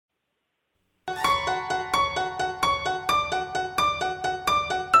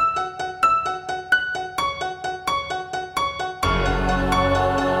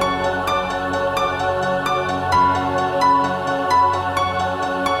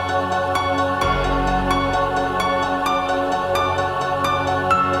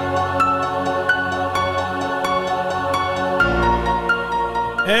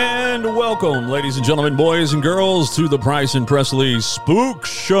Welcome, ladies and gentlemen, boys and girls, to the Price and Presley Spook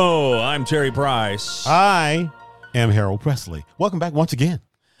Show. I'm Terry Price. I am Harold Presley. Welcome back once again.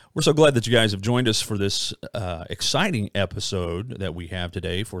 We're so glad that you guys have joined us for this exciting episode that we have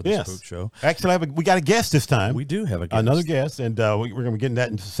today for the Spook Show. Actually, we got a guest this time. We do have a guest. Another guest, and we're going to be getting that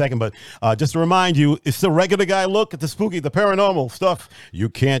in a second. But just to remind you, it's the regular guy look at the spooky, the paranormal stuff you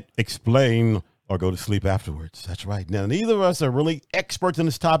can't explain or go to sleep afterwards. That's right. Now, neither of us are really experts in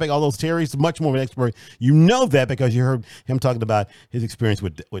this topic, although Terry's much more of an expert. You know that because you heard him talking about his experience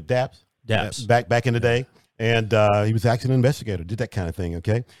with DAPS. Back in the day. And he was actually an investigator, did that kind of thing,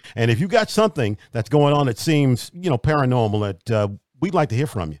 okay? And if you got something that's going on that seems, paranormal, that we'd like to hear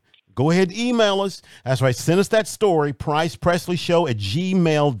from you, go ahead and email us. That's right. Send us that story,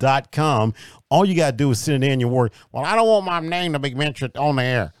 pricepresleyshow@gmail.com. All you got to do is send it in your word. Well, I don't want my name to be mentioned on the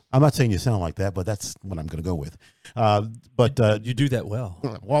air. I'm not saying you sound like that, but that's what I'm going to go with. But you do that well.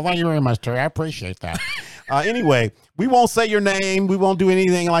 Well, thank you very much, Terry. I appreciate that. Anyway, we won't say your name. We won't do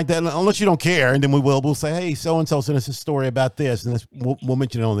anything like that unless you don't care. And then we'll say, hey, so-and-so sent us a story about this. And we'll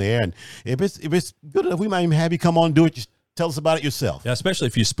mention it on the air. And if it's good enough, we might even have you come on and do it. Just tell us about it yourself. Yeah, especially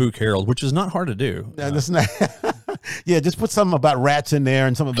if you spook Harold, which is not hard to do. That's not. Yeah, just put something about rats in there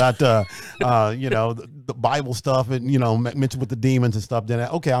and something about, the Bible stuff and, mention with the demons and stuff. Then,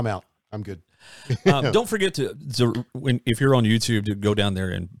 okay, I'm out. I'm good. Don't forget if you're on YouTube, to go down there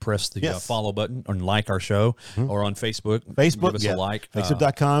and press the follow button and like our show, or on Facebook. Give us a like.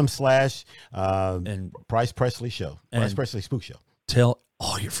 Facebook.com/ and Price Presley Show. Price Presley Spook Show. Tell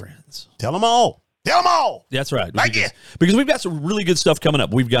all your friends. Tell them all. Tell them all. That's right. Because we've got some really good stuff coming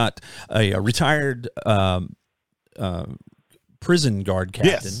up. We've got a retired prison guard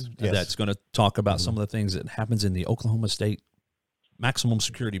captain that's going to talk about some of the things that happens in the Oklahoma State maximum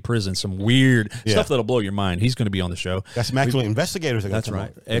security prison, some weird stuff that'll blow your mind. He's going to be on the show. Got some actual investigators. That's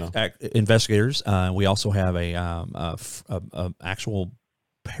right. Investigators. We also have a actual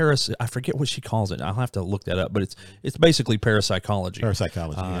I forget what she calls it. I'll have to look that up, but it's basically parapsychology.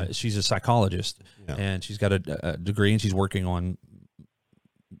 She's a psychologist, and she's got a degree, and she's working on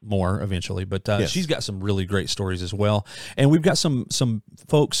more eventually, but she's got some really great stories as well. And we've got some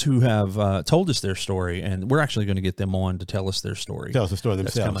folks who have told us their story, and we're actually going to get them on to tell us their story. Tell us the story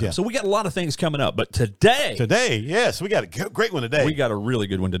themselves. So we got a lot of things coming up, but today, yes, we got a great one today. We got a really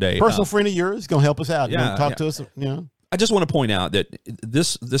good one today. Personal friend of yours going to help us out. Talk to us. I just want to point out that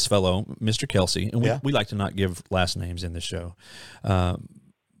this fellow, Mr. Kelsey, and we like to not give last names in this show,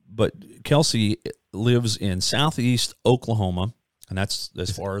 but Kelsey lives in southeast Oklahoma. And that's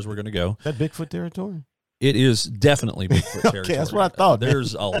as far as we're going to go. Is that Bigfoot territory? It is definitely Bigfoot territory. Okay, that's what I thought.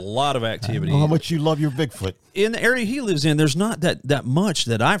 There's a lot of activity. I know how much you love your Bigfoot. In the area he lives in, there's not that much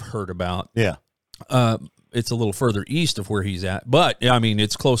that I've heard about. Yeah. It's a little further east of where he's at, but I mean,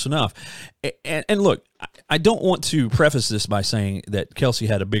 it's close enough. And look, I don't want to preface this by saying that Kelsey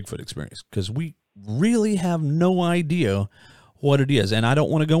had a Bigfoot experience, because we really have no idea what it is, and I don't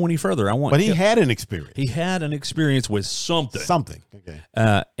want to go any further. But he had an experience. He had an experience with something. Okay.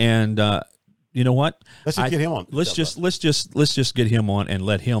 And you know what? Let's just get him on. Let's just get him on and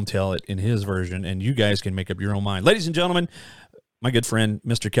let him tell it in his version, and you guys can make up your own mind. Ladies and gentlemen, my good friend,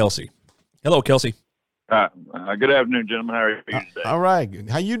 Mr. Kelsey. Hello, Kelsey. Good afternoon, gentlemen. How are you today? All right.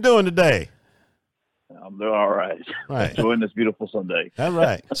 How you doing today? I'm doing all right. Enjoying this beautiful Sunday. All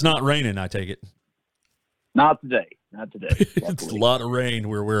right. It's not raining, I take it. Not today. It's a lot of rain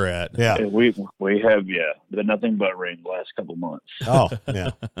where we're at. Yeah. We have, been nothing but rain the last couple months. Oh, yeah.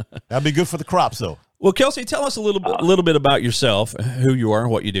 That'd be good for the crops, though. Well, Kelsey, tell us a little bit about yourself, who you are,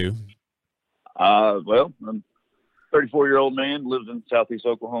 what you do. Well, I'm a 34-year-old man, lives in southeast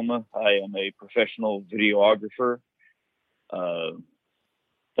Oklahoma. I am a professional videographer.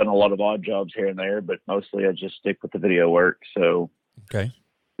 Done a lot of odd jobs here and there, but mostly I just stick with the video work. So, okay.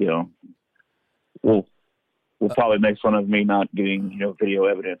 We'll probably make fun of me not getting, video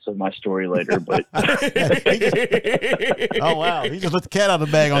evidence of my story later, but. Oh, wow. He just let the cat out of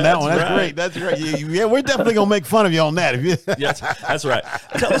the bag on that one. That's great. That's great. Yeah, we're definitely going to make fun of you on that. Yes, that's right.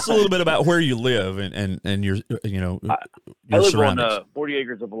 Tell us a little bit about where you live and your, your I live surroundings. On 40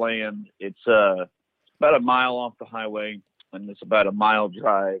 acres of land. It's about a mile off the highway, and it's about a mile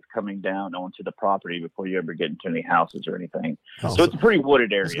drive coming down onto the property before you ever get into any houses or anything. Oh, so it's a pretty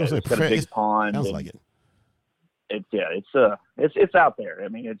wooded area. It's got a big pond. Sounds like it. It's out there. I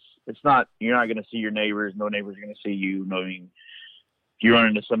mean, it's not, you're not going to see your neighbors. No neighbors are going to see you. I mean, if you run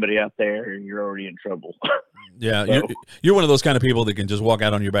into somebody out there, you're already in trouble. Yeah. So, you're one of those kind of people that can just walk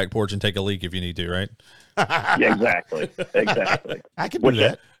out on your back porch and take a leak if you need to, right? Yeah, exactly. I can do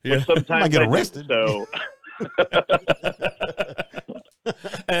that. Which sometimes I get arrested. So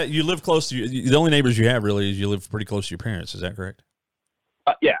You live close to the only neighbors you have really is you live pretty close to your parents. Is that correct?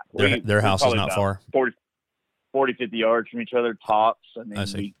 Yeah. Their house is not far. 40, 50 yards from each other, tops. I mean, I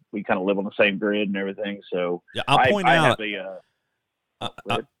see. we kind of live on the same grid and everything. So yeah, I'll point out.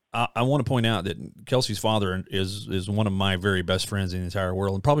 I want to point out that Kelsey's father is one of my very best friends in the entire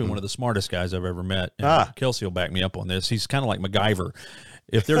world, and probably one of the smartest guys I've ever met. And Kelsey will back me up on this. He's kind of like MacGyver.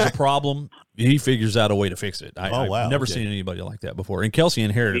 If there's a problem, he figures out a way to fix it. I've never seen anybody like that before. And Kelsey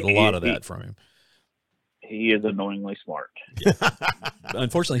inherited a lot of that from him. He is annoyingly smart. Yeah.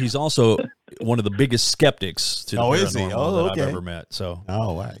 Unfortunately, he's also one of the biggest skeptics to the paranormal that I've ever met. So,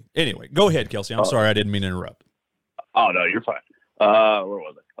 anyway, go ahead, Kelsey. I'm sorry, I didn't mean to interrupt. Oh no, you're fine. Where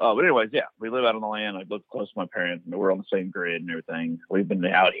was it? Oh, but anyways, yeah, we live out on the land. I live close to my parents, and we're on the same grid and everything. We've been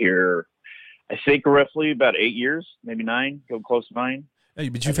out here, I think, roughly about 8 years, maybe 9, go close to 9. Hey,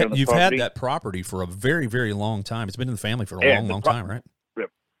 but you've had that property for a very, very long time. It's been in the family for a long time, right?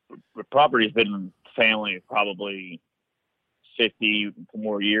 The property's been in the family probably 50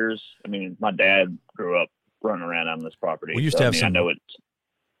 more years. I mean, my dad grew up running around on this property. We used to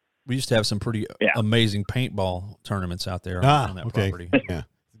have some pretty amazing paintball tournaments out there on that property. Yeah,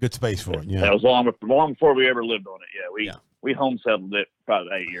 good space for it. Yeah, that was long before we ever lived on it. Yeah, we home settled it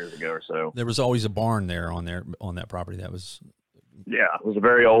probably 8 years ago or so. There was always a barn there on that property. That was. Yeah, it was a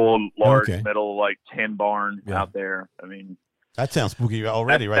very old, large, metal, like tin barn out there. I mean, that sounds spooky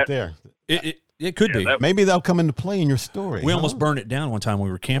already, right there. It could be. Maybe that'll come into play in your story. We almost burned it down one time when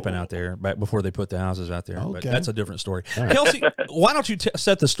we were camping out there back before they put the houses out there. But that's a different story. Right. Kelsey, why don't you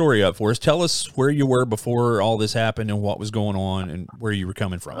set the story up for us? Tell us where you were before all this happened and what was going on and where you were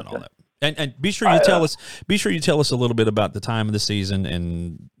coming from and all that. And be sure you tell us. Be sure you tell us a little bit about the time of the season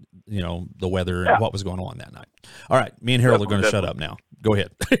and the weather and what was going on that night. All right, me and Harold are going to shut up now. Go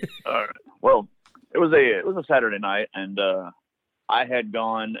ahead. All right. Well, it was a Saturday night, and I had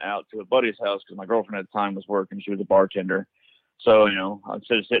gone out to a buddy's house because my girlfriend at the time was working. She was a bartender. So,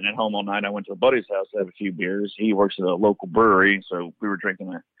 instead of sitting at home all night, I went to a buddy's house to have a few beers. He works at a local brewery, so we were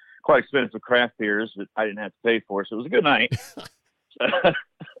drinking quite expensive craft beers that I didn't have to pay for. So it was a good night.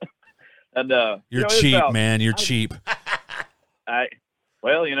 And you're cheap, man. You're cheap.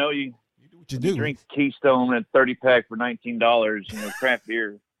 You drink Keystone at 30-pack for $19. Craft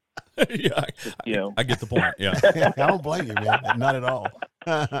beer. Yeah, I get the point. Yeah, I don't blame you, man. Not at all.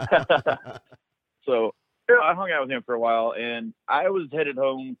 So I hung out with him for a while, and I was headed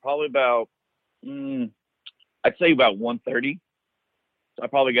home probably about, I'd say about 1:30. So I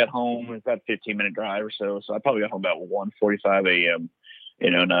probably got home. It's about a 15-minute drive or so. So I probably got home about 1:45 a.m.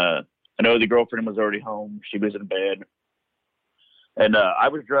 And I know the girlfriend was already home. She was in bed. And I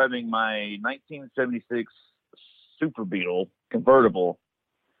was driving my 1976 Super Beetle convertible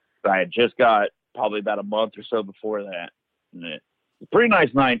that I had just got probably about a month or so before that. And it was a pretty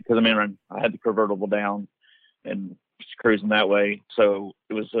nice night because, I had the convertible down and just cruising that way. So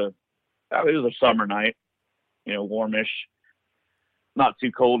it was a summer night, warmish, not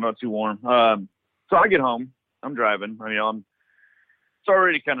too cold, not too warm. So I get home. I'm driving. It's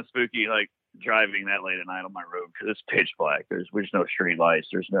already kind of spooky, like, driving that late at night on my road because it's pitch black. There's no street lights.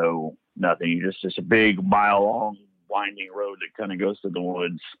 There's no nothing. Just a big mile-long winding road that kind of goes to the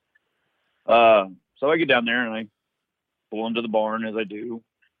woods. So I get down there and I pull into the barn as I do.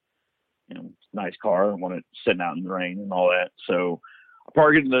 Nice car. I want it sitting out in the rain and all that. So I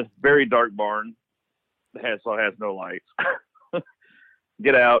park it in the very dark barn. It has no lights.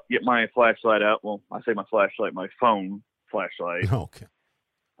 Get out, get my flashlight out. Well, I say my flashlight, my phone flashlight. Okay.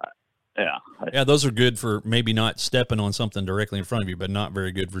 Yeah, those are good for maybe not stepping on something directly in front of you, but not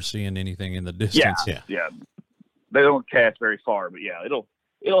very good for seeing anything in the distance. Yeah. They don't cast very far, but yeah, it'll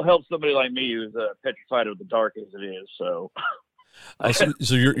help somebody like me who's petrified of the dark as it is. So,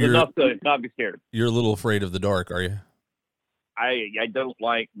 so you're enough to not be scared. You're a little afraid of the dark, are you? I don't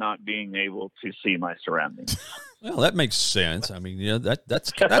like not being able to see my surroundings. Well, that makes sense.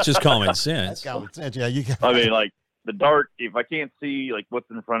 That's just common sense. That's common sense. Yeah, like. The dark, if I can't see like what's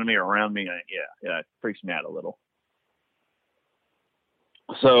in front of me or around me, it freaks me out a little.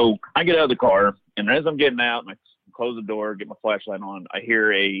 So I get out of the car, and as I'm getting out and I close the door, get my flashlight on, I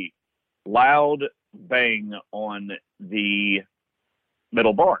hear a loud bang on the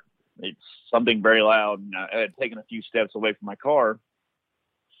middle barn. It's something very loud, and I had taken a few steps away from my car.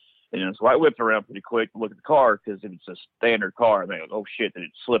 And so I whipped around pretty quick to look at the car because it's a standard car. I think, oh shit, did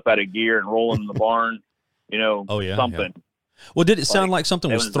it slip out of gear and roll in the barn? Something. Yeah. Well, did it sound like something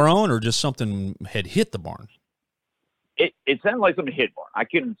was thrown or just something had hit the barn? It sounded like something hit the barn. I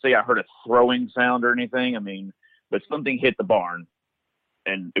couldn't say I heard a throwing sound or anything. But something hit the barn.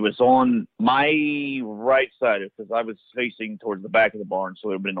 and it was on my right side because I was facing towards the back of the barn, so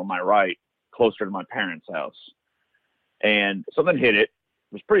it would have been on my right, closer to my parents' house. And something hit it.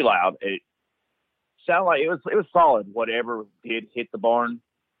 It was pretty loud. It sounded like it was solid. Whatever did hit the barn.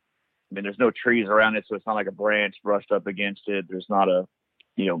 I mean, there's no trees around it, so it's not like a branch brushed up against it. There's not a,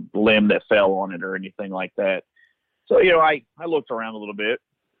 limb that fell on it or anything like that. So, I looked around a little bit.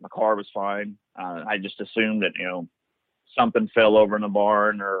 My car was fine. I just assumed that, something fell over in the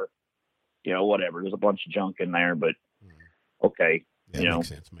barn or, whatever. There's a bunch of junk in there, but okay. Yeah, makes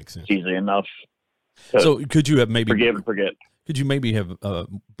sense. It's easy enough. So could you have maybe forgive and forget? Could you maybe have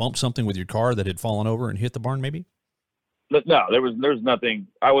bumped something with your car that had fallen over and hit the barn maybe? But no, there's nothing.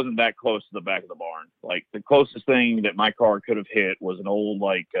 I wasn't that close to the back of the barn. Like the closest thing that my car could have hit was an old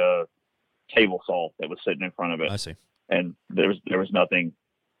table saw that was sitting in front of it. I see. And there was nothing.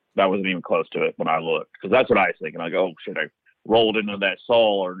 That wasn't even close to it when I looked, because that's what I was thinking. Like, oh shit, I rolled into that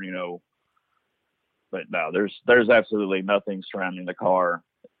saw, or But no, there's absolutely nothing surrounding the car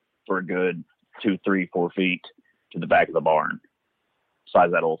for a good 2, 3, 4 feet to the back of the barn,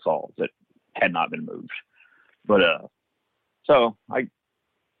 besides that old saw that had not been moved. But so I,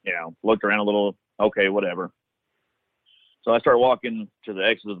 looked around a little. Okay, whatever. So I started walking to the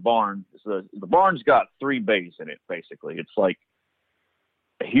exit of the barn. So the barn's got 3 bays in it, basically. It's like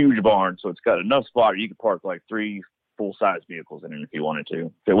a huge barn, so it's got enough spot you could park like 3 full-size vehicles in it if you wanted to.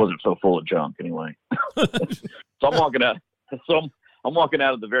 If it wasn't so full of junk, anyway. So I'm walking out. I'm walking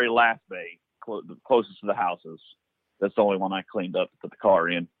out of the very last bay, closest to the houses. That's the only one I cleaned up to put the car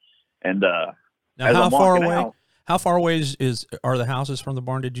in. And now, how far away? How far away are the houses from the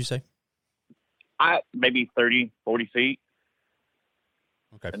barn? Did you say? Maybe 30, 40 feet.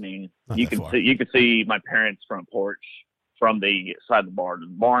 Okay. I mean, you could see my parents' front porch from the side of the barn. The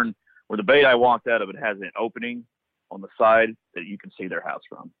barn, where the bay I walked out of, it has an opening on the side that you can see their house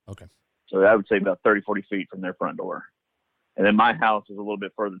from. Okay. So I would say about 30, 40 feet from their front door. And then my house is a little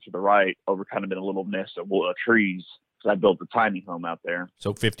bit further to the right, over kind of in a little nest of trees, because I built a tiny home out there.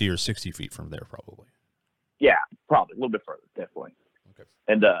 So 50 or 60 feet from there, probably. Yeah, probably a little bit further, definitely. Okay.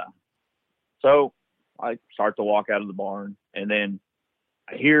 And so I start to walk out of the barn, and then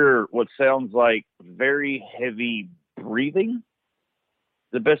I hear what sounds like very heavy breathing.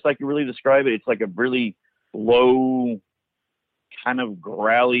 The best I can really describe it, it's like a really low, kind of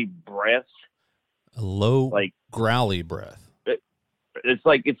growly breath. A low, growly breath. It's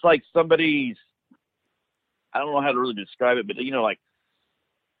like somebody's. I don't know how to really describe it, but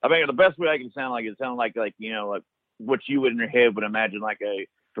I mean, the best way I can sound like it sounds like like what you would in your head would imagine like a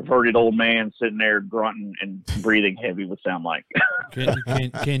perverted old man sitting there grunting and breathing heavy would sound like.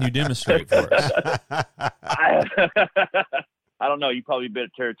 Can you demonstrate for us? I don't know. You probably bit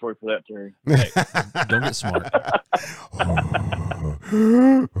of territory for that, Terry. Hey, don't get smart.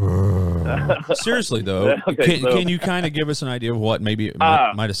 Seriously though, okay, can you kind of give us an idea of what maybe it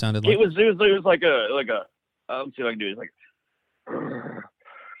might have sounded like? It was like a let's see if I can do it.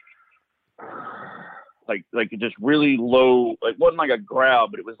 It's like just really low. It wasn't like a growl,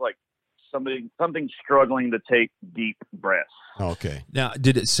 but it was like something struggling to take deep breaths. Okay. Now,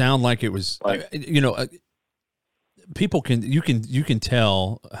 did it sound like it was people you can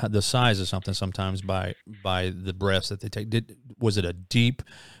tell the size of something sometimes by the breaths that they take. Was it a deep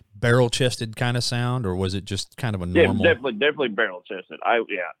barrel chested kind of sound, or was it just kind of a normal? Yeah, definitely barrel chested. As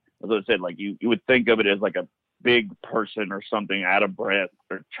I said, like you would think of it as like a big person or something out of breath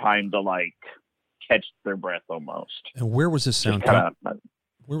or trying to catch their breath almost. And where was this sound coming?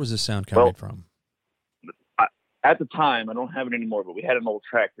 Where was this sound coming from? At the time, I don't have it anymore, but we had an old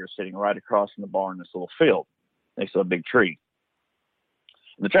tractor sitting right across from the barn in this little field next to a big tree.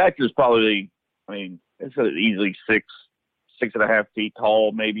 And the tractor is probably, it's easily 6.5 feet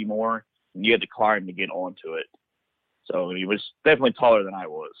tall, maybe more. And you had to climb to get onto it. So he was definitely taller than I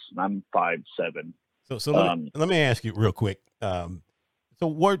was. And I'm 5'7". So let me ask you real quick. So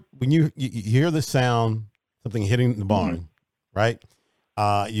when you hear the sound, something hitting the barn, right?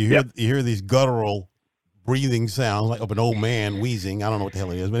 You hear these guttural breathing sounds like of an old man wheezing. I don't know what the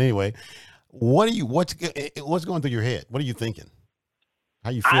hell it is, but anyway, what's going through your head? What are you thinking? How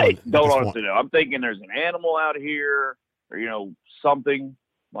you feeling? I don't honestly know. I'm thinking there's an animal out here, or something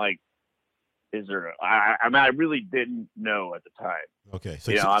like. Is there? I really didn't know at the time. Okay,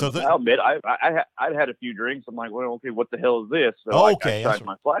 so I'll admit I'd had a few drinks. I'm like, well, okay, what the hell is this? So I tried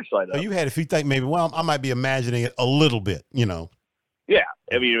my flashlight up. So you had a few things, maybe. Well, I might be imagining it a little bit, Yeah,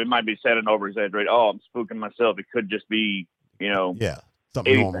 it might be said and over exaggerated. Oh, I'm spooking myself. It could just be, something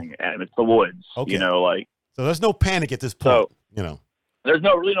anything, normal. and it's the woods. Okay. So there's no panic at this point. there's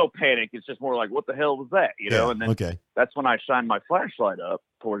really no panic. It's just more like, what the hell was that? You know? And then that's when I shine my flashlight up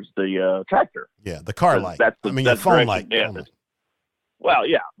towards the tractor. Yeah, the car light. That's your phone light. Yeah. Well,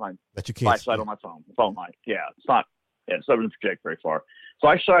 yeah, my that you can't flashlight on my phone light. Yeah, it's not. Yeah, it doesn't project very far. So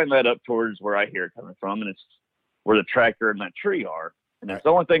I shine that up towards where I hear it coming from, and it's where the tractor and that tree are. And that's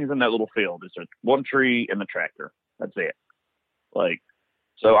the only things in that little field is one tree and the tractor. That's it. Like,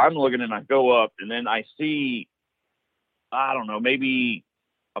 so I'm looking and I go up, and then I see, I don't know, maybe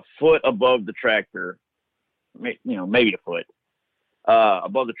a foot above the tractor, maybe a foot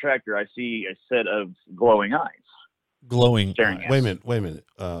above the tractor. I see a set of glowing eyes. Glowing. Wait a minute.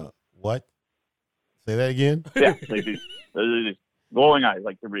 What? Say that again. Yeah, these glowing eyes,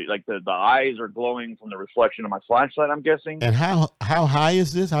 like the eyes are glowing from the reflection of my flashlight, I'm guessing. And how high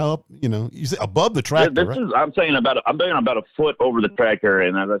is this? How up? You say above the tractor? This is. I'm saying about a foot over the tractor,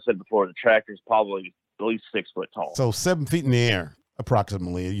 and as I said before, the tractor is probably at least 6 foot tall. So 7 feet in the air,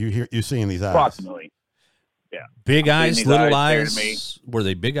 approximately. You're seeing these eyes. Approximately. Yeah. Big eyes, little eyes. Were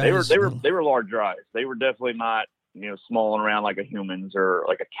they big eyes? They were larger eyes. They were definitely not small and around like a human's or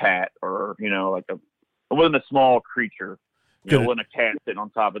like a cat or it wasn't a small creature. It wasn't a cat sitting on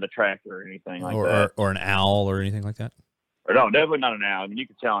top of the tractor or anything like that. Or an owl or anything like that? Or no, definitely not an owl. I mean, you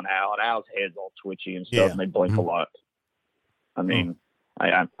can tell an owl. An owl's head's all twitchy and stuff, and they blink a lot. I mean,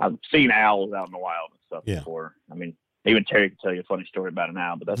 I've seen owls out in the wild and stuff before. I mean, even Terry can tell you a funny story about an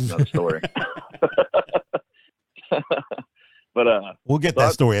owl, but that's another story. But we'll get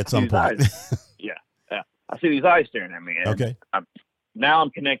that story at some point. Yeah. I see these eyes staring at me. And I'm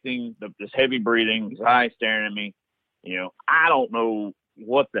connecting this heavy breathing, these eyes staring at me. I don't know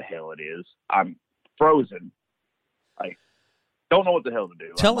what the hell it is. I'm frozen. I don't know what the hell to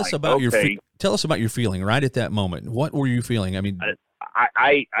do. Tell us about your feeling right at that moment. What were you feeling? I mean,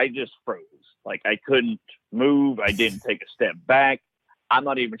 I just froze. Like I couldn't move. I didn't take a step back. I'm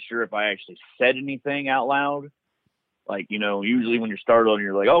not even sure if I actually said anything out loud. Like, usually when you're startled,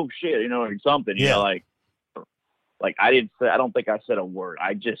 you're like, oh shit, or something, like I don't think I said a word.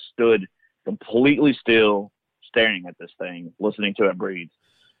 I just stood completely still, staring at this thing, listening to it breathe.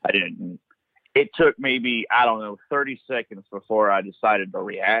 It took maybe, 30 seconds before I decided to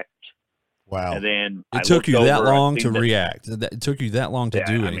react. Wow. And then it took you that long to react. It took you that long to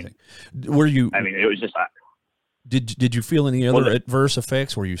do anything. Were you, it was just, did you feel any other adverse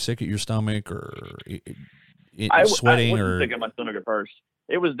effects? Were you sick at your stomach or sweating? I wasn't sick at my stomach at first.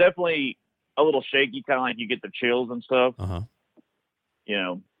 It was definitely a little shaky, kind of like you get the chills and stuff.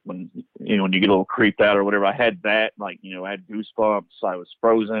 When you get a little creeped out or whatever. I had that, I had goosebumps. I was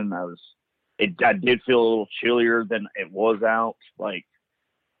frozen. I did feel a little chillier than it was out. Like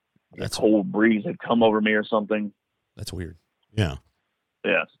a cold breeze had come over me or something. That's weird. Yeah.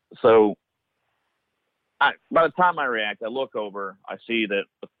 Yeah. So by the time I react, I look over, I see that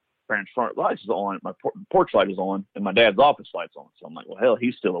the parents' front light is on, my porch light is on, and my dad's office light's on. So I'm like, well, hell,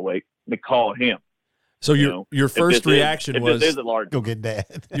 he's still awake. Let me call him. So your first reaction was go get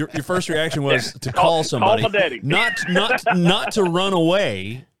dad. Your first reaction was to call somebody, call my daddy. not to run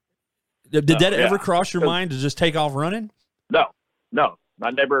away. Did that ever cross your mind to just take off running? No. I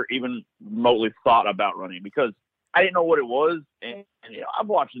never even remotely thought about running because I didn't know what it was. And I've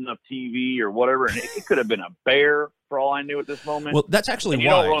watched enough TV or whatever, and it could have been a bear for all I knew at this moment. Well, that's actually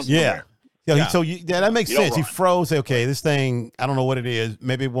wise. Yeah. So that makes sense. He froze. Okay, this thing, I don't know what it is.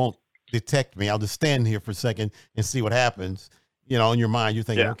 Maybe it won't detect me. I'll just stand here for a second and see what happens. In your mind, you're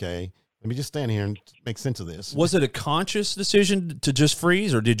thinking, okay, let me just stand here and make sense of this. Was it a conscious decision to just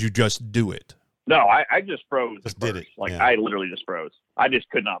freeze, or did you just do it? No, I just froze. Just did it. I literally just froze. I just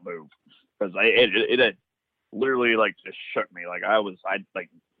could not move because it had literally just shook me. I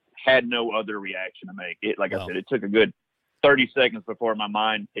had no other reaction to make. I said, it took a good 30 seconds before my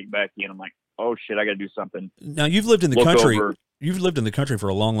mind kicked back in. I'm like, oh shit, I got to do something. Now you've lived in the country. You've lived in the country for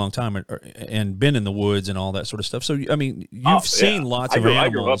a long, long time and been in the woods and all that sort of stuff. So, I mean, you've seen lots of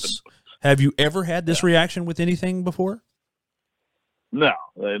animals. Have you ever had this reaction with anything before? No.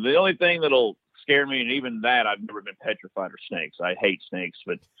 The only thing that'll scare me, and even that, I've never been petrified of snakes. I hate snakes,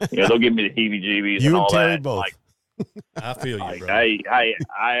 but they'll give me the heebie-jeebies and all that. You and Terry both. I feel you, bro. I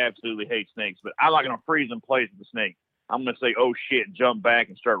absolutely hate snakes, but I'm not going to freeze in place with a snake. I'm going to say, oh, shit, jump back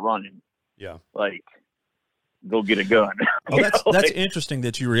and start running. Yeah. Go get a gun. Oh, that's interesting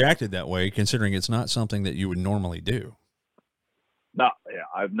that you reacted that way, considering it's not something that you would normally do. No,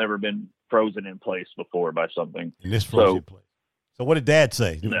 I've never been frozen in place before by something. In this frozen place. So what did Dad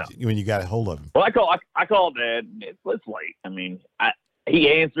say when you got a hold of him? Well, I called Dad. It's late. I mean,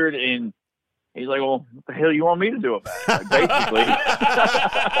 he answered and he's like, well, what the hell you want me to do about it? Basically.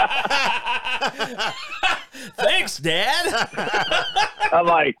 Thanks, Dad. I'm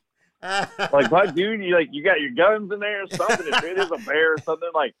like, what, dude? You got your guns in there or something? If it is a bear or something,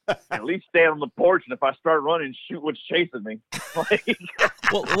 like, at least stand on the porch, and if I start running, shoot what's chasing me. Like,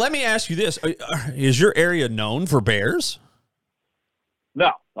 well, let me ask you this: is your area known for bears?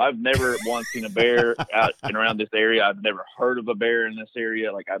 No, I've never once seen a bear out and around this area. I've never heard of a bear in this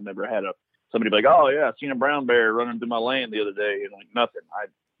area. Like, I've never had somebody be like, "Oh yeah, I seen a brown bear running through my land the other day," and like nothing.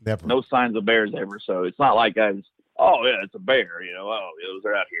 No signs of bears ever. So it's not like oh yeah, it's a bear. Oh,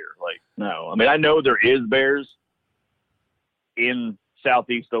 they're out here. Like, no. I mean, I know there is bears in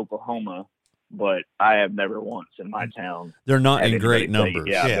southeast Oklahoma, but I have never once in my town. They're not in great numbers.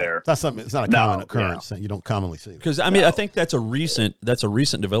 It's not something. It's not a common occurrence that you don't commonly see. Because I think that's a recent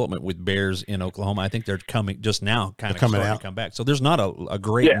development with bears in Oklahoma. I think they're coming just now, kind of starting to come back. So there's not a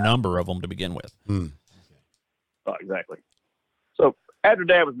great number of them to begin with. Oh, exactly. So after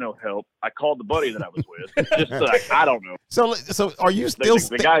Dad was no help, I called the buddy that I was with. Just like, I don't know. So are you still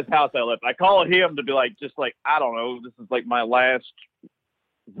the guy's house I left? I called him to be like, just like, I don't know. This is like my last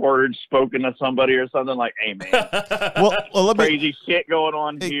words spoken to somebody or something, like, hey man, well crazy shit going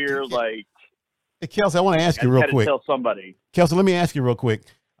on here. Like, hey, Kelsey, I want to ask you real quick. Tell somebody. Kelsey, let me ask you real quick.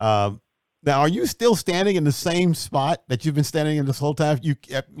 Now, are you still standing in the same spot that you've been standing in this whole time?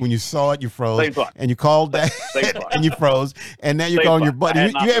 When you saw it, you froze, same spot. And you called that, and you froze, and now you're calling your buddy.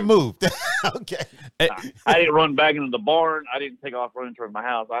 You had moved. Okay. I didn't run back into the barn. I didn't take off running towards my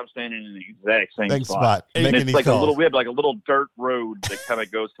house. I'm standing in the exact same spot. And it's like we have like a little dirt road that kind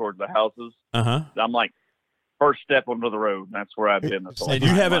of goes towards the houses. I'm like, first step onto the road, and that's where I've been this whole time. And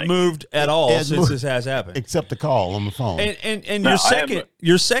you haven't moved at all since this has happened, except the call on the phone. And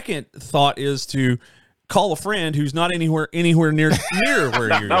your second thought is to call a friend who's not anywhere near where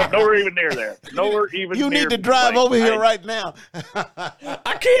you are. Nowhere even near there. Nowhere even. You need to drive over here right now.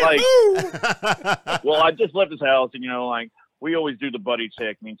 I can't move. Well, I just left his house, and like, we always do the buddy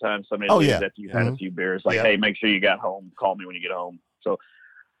check anytime somebody leaves after you've had a few beers. Like, hey, make sure you got home. Call me when you get home. So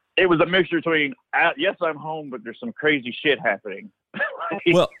it was a mixture between, yes, I'm home, but there's some crazy shit happening.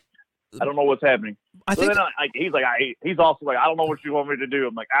 Well, I don't know what's happening. He's also like, I don't know what you want me to do.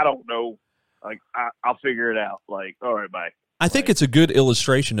 I'm like, I don't know. Like, I'll figure it out. Like, all right, bye. I think it's a good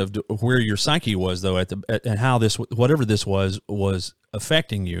illustration of where your psyche was, though, and how whatever this was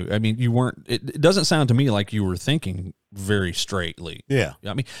affecting you. I mean, you weren't. It doesn't sound to me like you were thinking very straightly. Yeah.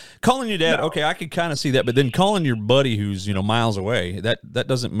 I mean, calling your dad, okay, I could kind of see that, but then calling your buddy who's miles away, that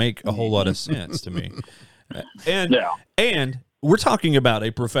doesn't make a whole lot of sense to me. And we're talking about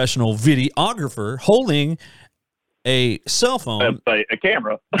a professional videographer holding a cell phone, a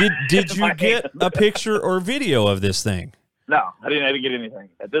camera. Did you get a picture or video of this thing? No, I didn't get anything.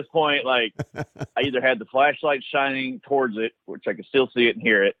 At this point, like, I either had the flashlight shining towards it, which I could still see it and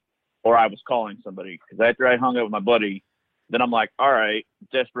hear it, or I was calling somebody. Because after I hung up with my buddy, then I'm like, all right,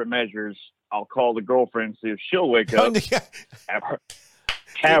 desperate measures. I'll call the girlfriend, see if she'll wake up.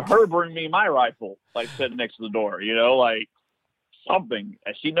 Have her bring me my rifle, like, sitting next to the door, like something.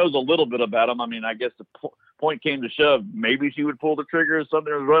 She knows a little bit about them. I mean, I guess the point came to shove, maybe she would pull the trigger if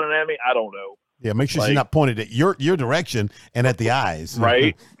something was running at me. I don't know. Yeah, make sure she's not pointed at your direction and at the eyes.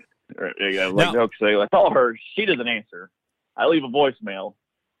 Right. I call her. She doesn't answer. I leave a voicemail.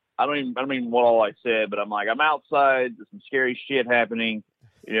 I don't even what all I said, but I'm like, I'm outside. There's some scary shit happening.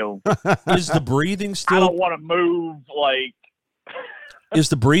 Is the breathing still? I don't want to move. Like, is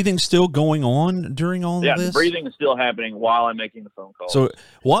the breathing still going on during all of this? Yeah, the breathing is still happening while I'm making the phone call. So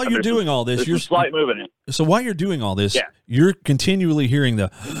while you're doing all this, you're slight moving it. So while you're doing all this, you're continually hearing the.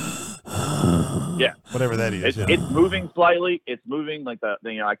 Whatever that is. It's moving slightly. It's moving like that.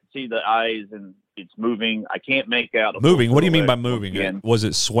 I can see the eyes and it's moving. I can't make out. Moving. What do you mean by moving? Again. Was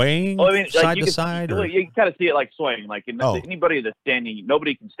it swaying side to side? You can kind of see it like swaying. Like anybody that's standing,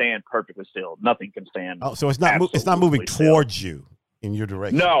 nobody can stand perfectly still. Nothing can stand. Oh, so it's not moving towards you in your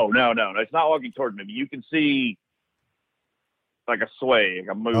direction. No. It's not walking towards me. But you can see like a sway, like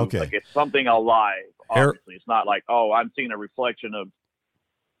a move. Okay. Like it's something alive. Obviously, it's not like, oh, I'm seeing a reflection of.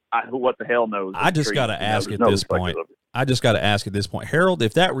 Who what the hell knows? I just got to ask at this point. Harold,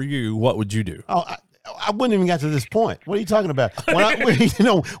 if that were you, what would you do? Oh, I wouldn't even get to this point. What are you talking about? When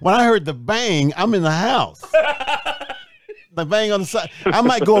I heard the bang, I'm in the house. The bang on the side. I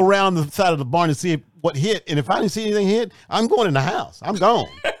might go around the side of the barn to see what hit, and if I didn't see anything hit, I'm going in the house. I'm gone.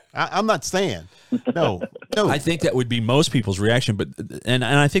 I'm not staying. No. I think that would be most people's reaction, but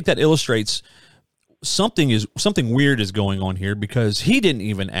I think that illustrates. Something weird is going on here because he didn't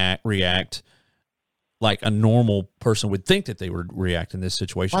even react like a normal person would think that they would react in this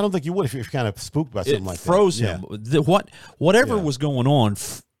situation. I don't think you would if you're kind of spooked by something like that. It froze him. Whatever was going on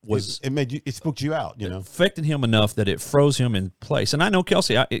it spooked you out, affected him enough that it froze him in place. And I know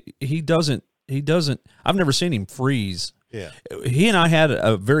Kelsey, he doesn't. I've never seen him freeze. Yeah, he and I had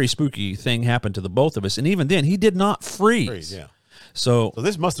a very spooky thing happen to the both of us, and even then, he did not freeze. Yeah. So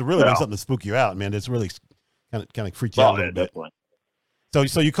this must have really been something to spook you out, man. It's really kind of freaked you out a little bit. Definitely.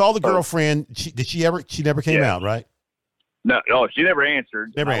 So you called the girlfriend. She never came out, right? No, she never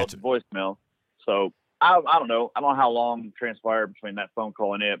answered. Never answered. Voicemail. So I don't know. I don't know how long transpired between that phone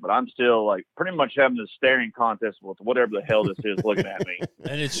call and it, but I'm still like pretty much having this staring contest with whatever the hell this is looking at me.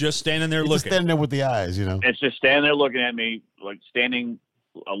 And it's just standing there looking. Just standing there with the eyes, It's just standing there looking at me, like standing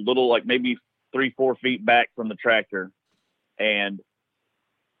a little, like maybe 3-4 feet back from the tractor. And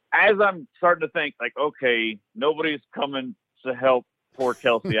as I'm starting to think, like, okay, nobody's coming to help poor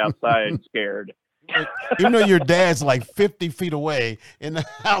Kelsey outside scared. Even though your dad's like 50 feet away in the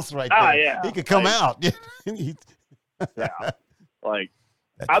house right there, yeah. He could come out. Yeah. Like,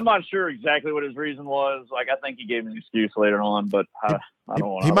 I'm not sure exactly what his reason was. Like, I think he gave me an excuse later on, but I don't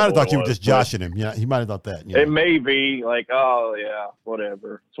want to. He might have thought you were just joshing him. Yeah, he might have thought that. It may be like, oh, yeah,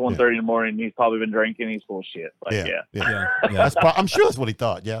 whatever. It's 1:30 in the morning. He's probably been drinking. He's full of shit. Like, yeah. I'm sure that's what he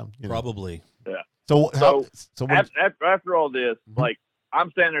thought. Yeah. Probably. Yeah. So after all this, like, I'm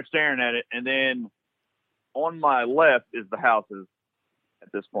standing there staring at it, and then on my left is the houses at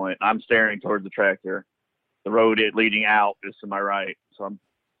this point. I'm staring towards the tractor. The road leading out is to my right. So I'm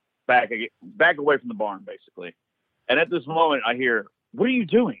back away from the barn, basically. And at this moment, I hear, "What are you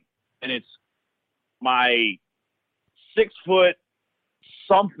doing?" And it's my 6-foot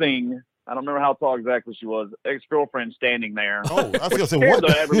something. I don't remember how tall exactly she was. Ex-girlfriend standing there. Oh, I was going to say, what?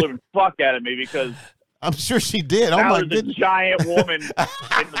 The ever living fuck out of me because I'm sure she did. Oh my goodness! A giant woman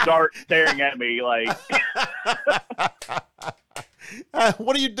in the dark staring at me like.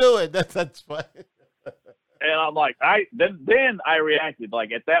 What are you doing? That's funny. And I'm like, then I reacted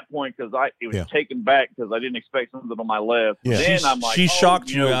like at that point because it was taken back because I didn't expect something on my left. Yeah. Then I'm like, she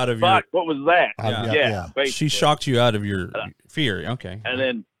shocked you out of your. What was that? Yeah. She shocked you out of your fear. Okay.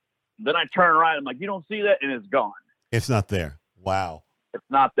 And then I turn around. I'm like, you don't see that, and it's gone. It's not there. Wow. It's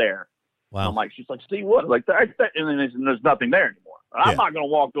not there. Wow. I'm like, she's like, see what? Like, and then there's nothing there anymore. I'm not gonna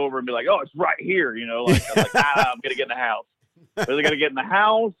walk over and be like, oh, it's right here. Like, I'm gonna get in the house. Really gonna get in the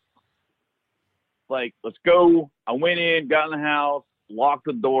house. Like, let's go. I went in, got in the house, locked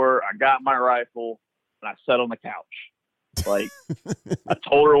the door. I got my rifle, and I sat on the couch. Like, I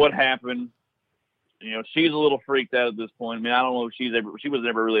told her what happened. She's a little freaked out at this point. I mean, I don't know if she was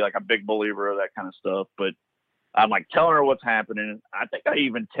never really like a big believer of that kind of stuff, but I'm like telling her what's happening. I think I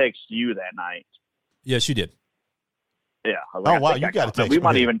even texted you that night. Yes, you did. Yeah. Wow, you got to text. We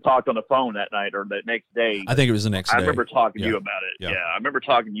might have even talked on the phone that night or the next day. I think it was the next day. I remember talking to you about it. Yeah, I remember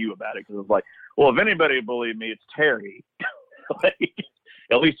talking to you about it because it was like, well, if anybody believed me, it's Terry. Like,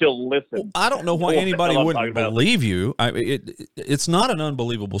 at least he'll listen. Well, I don't know why anybody wouldn't believe you. It's not an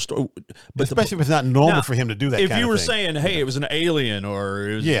unbelievable story, but especially if it's not normal for him to do that. If you were saying, "Hey, it was an alien," or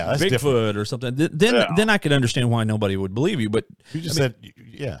it was Bigfoot different. or something, then I could understand why nobody would believe you. But you just said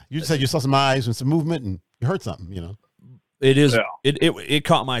you saw some eyes and some movement, and you heard something. It is. Yeah. It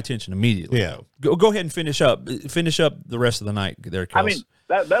caught my attention immediately. Yeah. Go ahead and finish up the rest of the night there, Kels. I mean,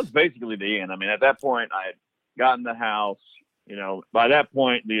 that's basically the end. I mean, at that point, I had gotten the house. By that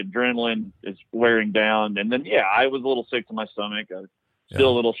point, the adrenaline is wearing down, and then I was a little sick to my stomach. I was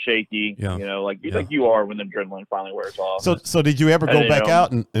still a little shaky. Yeah. Like you are when the adrenaline finally wears off. So did you ever go back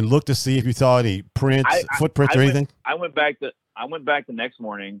out and look to see if you saw any footprints or anything? I went back the next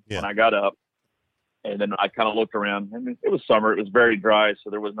morning when I got up. And then I kind of looked around. I mean, it was summer. It was very dry,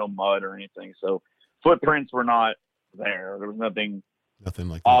 so there was no mud or anything. So footprints were not there. There was nothing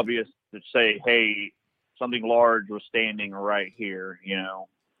like obvious to say, hey, something large was standing right here, And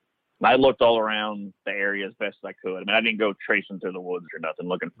I looked all around the area as best as I could. I mean, I didn't go tracing through the woods or nothing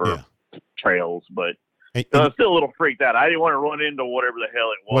looking for trails, but I was still a little freaked out. I didn't want to run into whatever the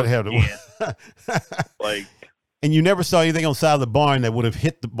hell it was. What hell it was? Like. And you never saw anything on the side of the barn that would have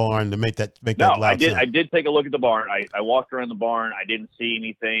hit the barn to make that loud sound? I did take a look at the barn. I walked around the barn. I didn't see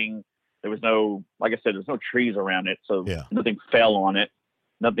anything. There was no, like I said, there's no trees around it, so nothing fell on it.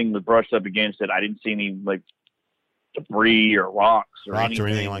 Nothing was brushed up against it. I didn't see any like debris or rocks or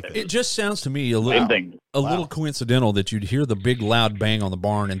anything like that. It just sounds to me a little coincidental that you'd hear the big loud bang on the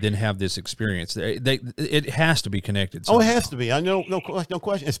barn and then have this experience. It has to be connected somehow. Oh, it has to be. I know, no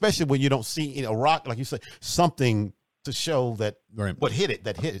question. Especially when you don't see a rock, like you said, something to show that what hit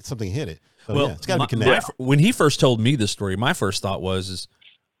it, something hit it. So, it's got to be connected. When he first told me this story, my first thought was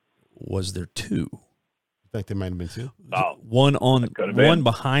there two? think there might have been two. Oh, one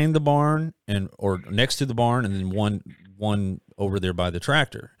behind the barn or next to the barn, and then one over there by the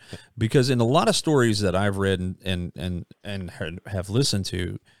tractor. Because in a lot of stories that I've read and have listened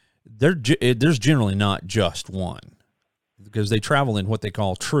to, there's generally not just one, because they travel in what they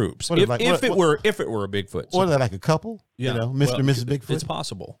call troops. If it were a Bigfoot, or that like a couple, yeah, Mr. and Mrs. Bigfoot. It's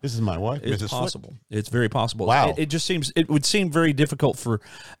possible. This is my wife. It's Mrs. possible. Foot. It's very possible. Wow. It would seem very difficult for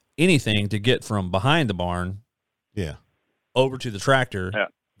anything to get from behind the barn, over to the tractor. Yeah.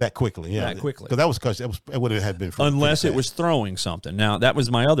 That quickly, That quickly. Because it would have been unless it was throwing something. Now that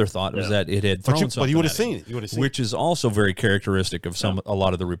was my other thought, was that it had thrown something. But you would have seen it. You would have seen which is also very characteristic of a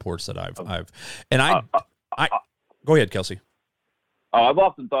lot of the reports that I've go ahead, Kelsey. I've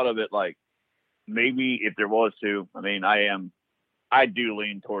often thought of it like maybe if there was two. I mean, I do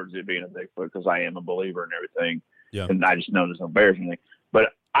lean towards it being a Bigfoot because I am a believer in everything. Yeah. And I just know there's no bears or anything.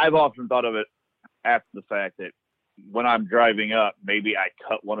 But I've often thought of it after the fact that when I'm driving up, maybe I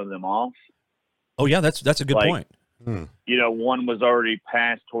cut one of them off. Oh yeah, that's a good point. One was already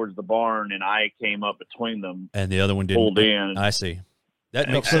passed towards the barn, and I came up between them, and the other one didn't. Pulled in. I see. That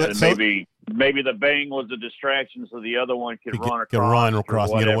makes sense. Maybe the bang was a distraction, so the other one could run across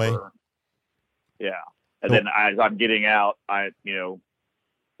and get away. Yeah, and then as I'm getting out,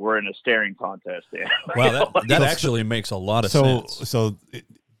 we're in a staring contest there. Wow, that actually makes a lot of sense. So.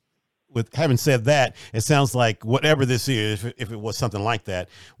 With having said that, it sounds like whatever this is, if it was something like that,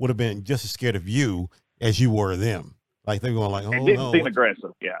 would have been just as scared of you as you were them. Like they were going like, "Oh it didn't seem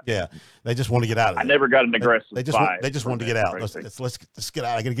aggressive." Yeah. They just want to get out of there. I never got an aggressive. They just wanted to get out. Let's get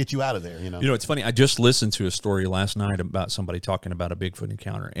out. I got to get you out of there. It's funny. I just listened to a story last night about somebody talking about a Bigfoot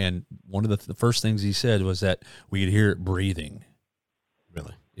encounter, and one of the first things he said was that we could hear it breathing.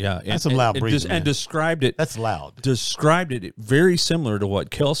 Really? Yeah, that's some loud breathing. And described it. That's loud. Described it very similar to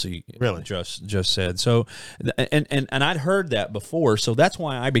what Kelsey just said. So, and I'd heard that before, so that's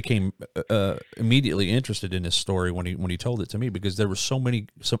why I became immediately interested in this story when he told it to me, because there were so many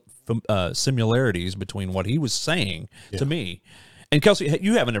similarities between what he was saying to me. And Kelsey,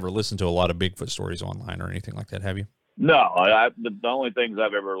 you haven't ever listened to a lot of Bigfoot stories online or anything like that, have you? No, the only things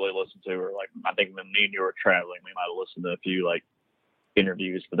I've ever really listened to are like, I think when me and you were traveling, we might have listened to a few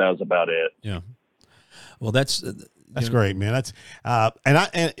interviews, but that was about it. Yeah. Well, that's great, man. That's and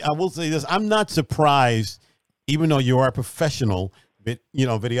I will say this: I'm not surprised, even though you are a professional,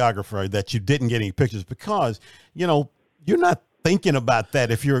 videographer, that you didn't get any pictures, because you're not thinking about that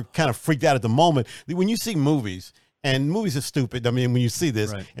if you're kind of freaked out at the moment. When you see movies, and movies are stupid. I mean, when you see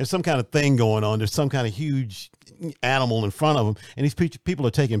this, there's some kind of thing going on. There's some kind of huge animal in front of them, and these people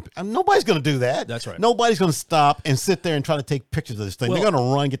are taking. Nobody's going to do that. That's right. Nobody's going to stop and sit there and try to take pictures of this thing. They're going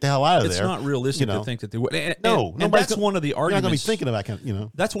to run, get the hell out of there. It's not realistic to think that they would. And that's one of the arguments. You're not going to be thinking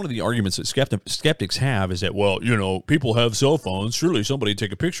about That's one of the arguments that skeptics have, is that, well, people have cell phones. Surely somebody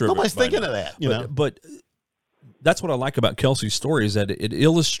take a picture. Nobody's of it. thinking of that. But that's what I like about Kelsey's story, is that it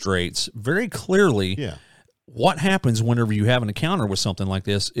illustrates very clearly. Yeah. What happens whenever you have an encounter with something like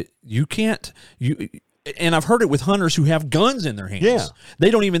this? And I've heard it with hunters who have guns in their hands. Yeah. They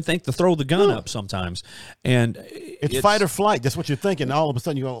don't even think to throw the gun up sometimes. And it's fight or flight. That's what you're thinking. All of a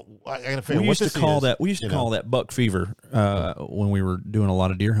sudden you go, I got to figure out what this is. We used to call that buck fever when we were doing a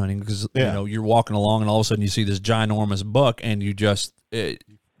lot of deer hunting, because you're walking along and all of a sudden you see this ginormous buck and you just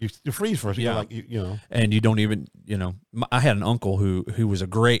you freeze for it. And you don't even, I had an uncle who was a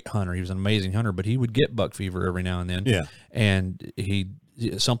great hunter. He was an amazing hunter, but he would get buck fever every now and then. Yeah. And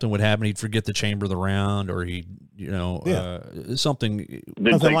something would happen. He'd forget the chamber of the round, or something.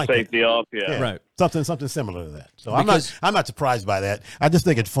 Didn't take safety off. Yeah. Right. Something similar to that. So I'm not surprised by that. I just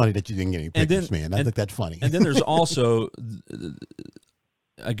think it's funny that you didn't get any pictures, man. I think that's funny. And then there's also,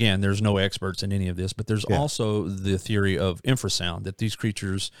 again, there's no experts in any of this, but there's also the theory of infrasound, that these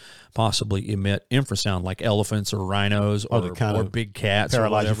creatures possibly emit infrasound, like elephants or rhinos or big cats.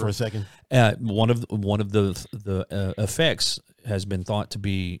 Paralyze you for a second. One of the effects has been thought to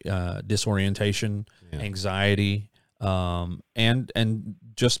be disorientation, anxiety, and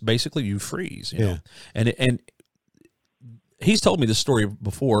just basically you freeze. You know? And he's told me this story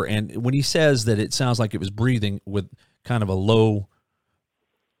before, and when he says that it sounds like it was breathing with kind of a low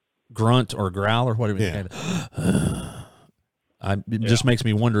grunt or growl or whatever, it just makes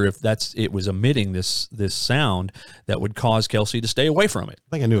me wonder if it was emitting this sound that would cause Kelsey to stay away from it. I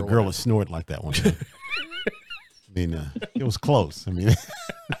think I knew a girl that snored like that one time. I mean, it was close. I mean,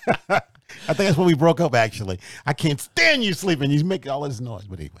 I think that's when we broke up, actually. I can't stand you sleeping. You make all this noise.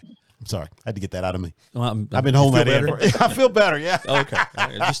 But anyway. I'm sorry. I had to get that out of me. Well, I've been holding that in. I feel better, yeah. Okay. All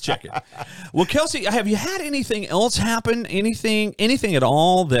right, just check it. Well, Kelsey, have you had anything else happen? Anything at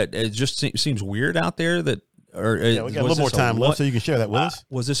all that just seems weird out there? That we got a little more time left, so you can share that with us.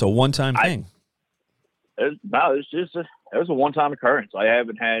 Was this a one-time thing? It was a one-time occurrence. I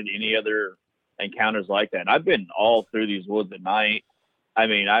haven't had any other encounters like that. I've been all through these woods at night. I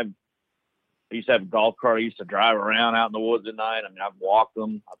mean, I used to have a golf cart. I used to drive around out in the woods at night. I mean, I've walked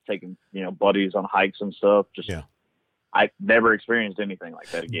them. I've taken, buddies on hikes and stuff. I've never experienced anything like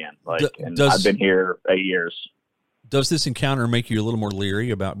that again. I've been here 8 years. Does this encounter make you a little more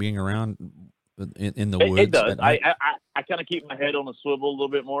leery about being around in the woods? It does. I kind of keep my head on a swivel a little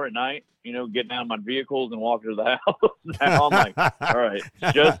bit more at night, getting out of my vehicles and walking to the house. Now I'm like, all right,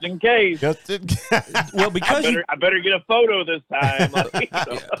 just in case. Well, because I better get a photo this time.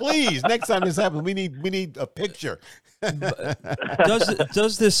 Please, next time this happens, we need a picture.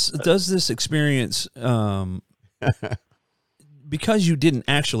 Does this experience, because you didn't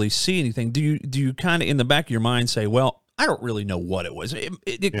actually see anything, do you kind of in the back of your mind say, well, I don't really know what it was.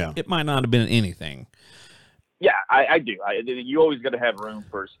 It might not have been anything. Yeah, I do. You always got to have room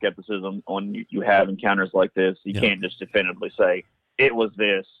for skepticism when you have encounters like this. You can't just definitively say it was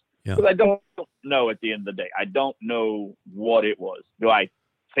this. Because I don't know at the end of the day. I don't know what it was. Do I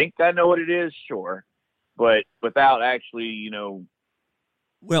think I know what it is? Sure. But without actually,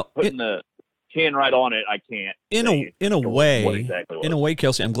 putting the pin right on it, I can't. In a way,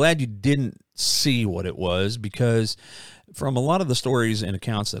 Kelsey, I'm glad you didn't see what it was, because from a lot of the stories and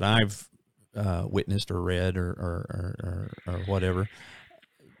accounts that I've witnessed or read or whatever,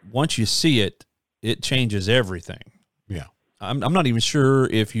 once you see it, it changes everything. Yeah. I'm not even sure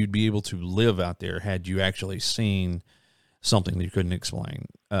if you'd be able to live out there had you actually seen something that you couldn't explain,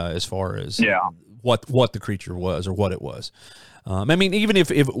 as far as what the creature was or what it was. I mean, even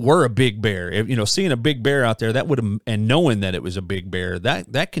if it were a big bear, seeing a big bear out there, that would have, and knowing that it was a big bear,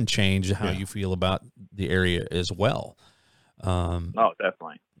 that can change how you feel about the area as well.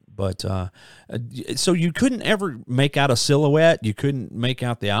 Definitely. But so you couldn't ever make out a silhouette. You couldn't make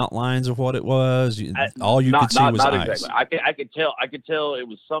out the outlines of what it was. All you could see was eyes. Exactly. I could tell it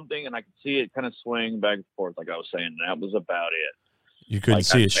was something, and I could see it kind of swing back and forth, like I was saying. That was about it. You couldn't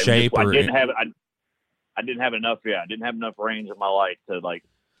see its shape, I didn't have enough. Yeah, I didn't have enough range of my light to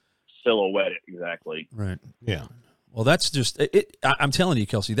silhouette it exactly. Right. Yeah. Well, that's just it. I'm telling you,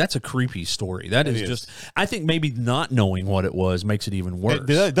 Kelsey, that's a creepy story. That is just. I think maybe not knowing what it was makes it even worse.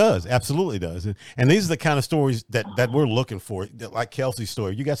 It does, absolutely does. And these are the kind of stories that we're looking for, like Kelsey's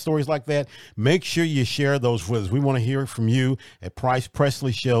story. You got stories like that? Make sure you share those with us. We want to hear from you at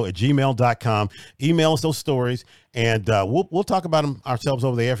PricePresleyShow@gmail.com. Email us those stories, and we'll talk about them ourselves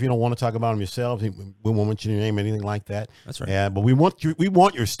over there. If you don't want to talk about them yourselves, we won't mention your name, anything like that. That's right. Yeah, but we want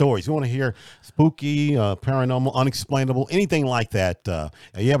your stories. We want to hear spooky, paranormal, unexplainable, anything like that.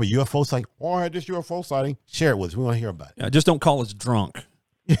 You have a UFO sighting. Oh, I had this UFO sighting. Share it with us. We want to hear about it. Yeah, just don't call us drunk.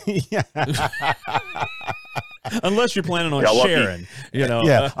 Yeah. Unless you're planning on sharing,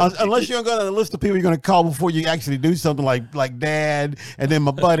 unless you're going to list of people you're going to call before you actually do something like dad, and then my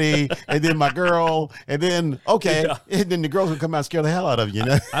buddy, and then my girl, and then and then the girl's going to come out and scare the hell out of you.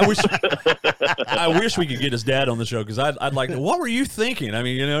 I wish we could get his dad on the show, because I'd like to. What were you thinking? I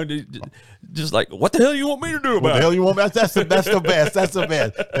mean, just like, what the hell you want me to do about it? What the hell you want? That's the best. That's the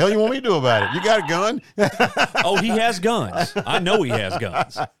best. The hell you want me to do about it? You got a gun? Oh, he has guns. I know he has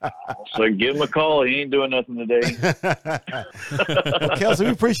guns. So give him a call. He ain't doing nothing today. Well, Kelsey,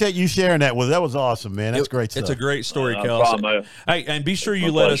 we appreciate you sharing that with us. That was awesome, man. That's great stuff. It's a great story, Kelsey. Hey, and be sure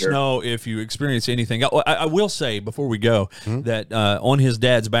you let us know if you experience anything. I will say before we go that on his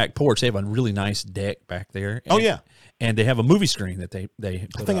dad's back porch, they have a really nice deck back there. And they have a movie screen that they put I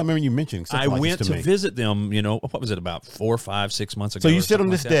think I remember you mentioning something I went to visit them, what was it, about 4, 5, 6 months ago? So you sit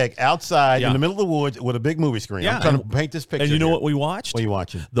on this deck outside in the middle of the woods with a big movie screen. I'm trying to paint this picture. And you know what we watched? What are you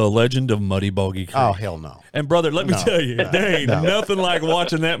watching? The Legend of Muddy Boggy Creek. Oh, hell no. And brother, let me tell you, there ain't nothing like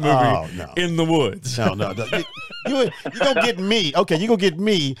watching that movie in the woods. No. You're going to get me. Okay, you're going to get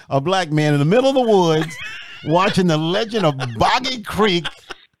me, a black man in the middle of the woods, watching The Legend of Boggy Creek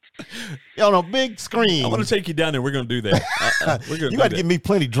on a big screen. I want to take you down there. We're going to do that. You got to get me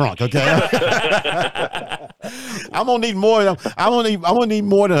plenty drunk, okay? I'm gonna need more. I'm gonna need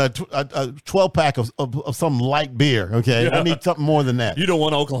more than a 12-pack of some light beer. Okay, I need something more than that. You don't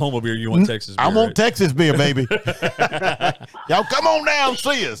want Oklahoma beer. You want Texas beer. I want Texas beer, baby. Y'all come on down,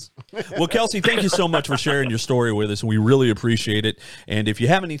 see us. Well, Kelsey, thank you so much for sharing your story with us. We really appreciate it. And if you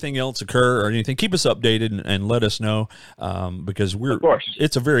have anything else occur or anything, keep us updated and let us know, because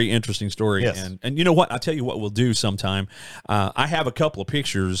it's a very interesting story. Yes. And you know what? I'll tell you what we'll do sometime. I have a couple of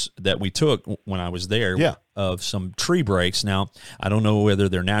pictures that we took when I was there. Yeah. Of some tree breaks. Now, I don't know whether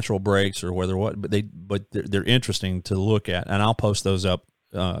they're natural breaks or whether what, but they're interesting to look at, and I'll post those up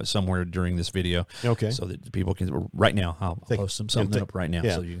somewhere during this video. Okay. So that people can, right now, I'll post something up right now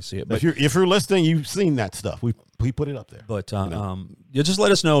so you can see it. But if you're listening, you've seen that stuff. We put it up there. But you just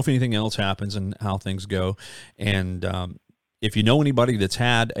let us know if anything else happens and how things go. And if you know anybody that's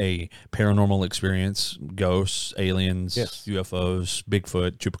had a paranormal experience, ghosts, aliens, UFOs,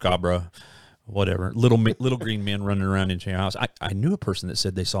 Bigfoot, Chupacabra, whatever, little green men running around into your house. I knew a person that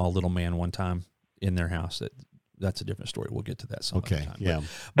said they saw a little man one time in their house. That's a different story. We'll get to that some other time. Yeah.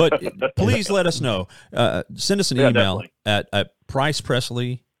 But please let us know. Send us an email definitely. at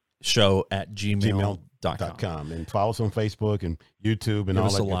pricepresleyshow@gmail.com. And follow us on Facebook and YouTube and Give all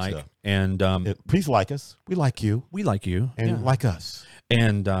us that a good like. stuff. And please like us. We like you. we like you. And like us.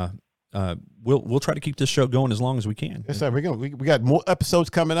 And we'll try to keep this show going as long as we can. Yes, sir. We got more episodes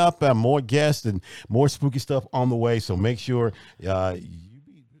coming up, more guests, and more spooky stuff on the way. So make sure you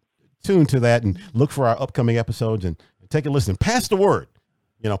be tuned to that and look for our upcoming episodes and take a listen. Pass the word.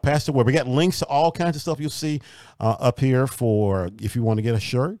 Pass the word. We got links to all kinds of stuff you'll see up here for if you want to get a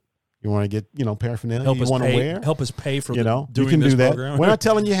shirt. You want to get, paraphernalia you want to wear. Help us pay for you doing can this do that. program. We're not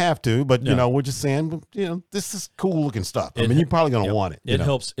telling you have to, but, we're just saying, this is cool looking stuff. I mean, you're probably going to want it. It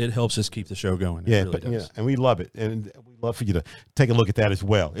helps us keep the show going. Yeah, it really does. And we love it. And we love for you to take a look at that as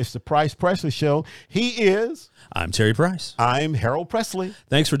well. It's the Price Presley Show. I'm Terry Price. I'm Harold Presley.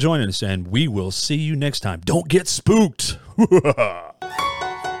 Thanks for joining us, and we will see you next time. Don't get spooked.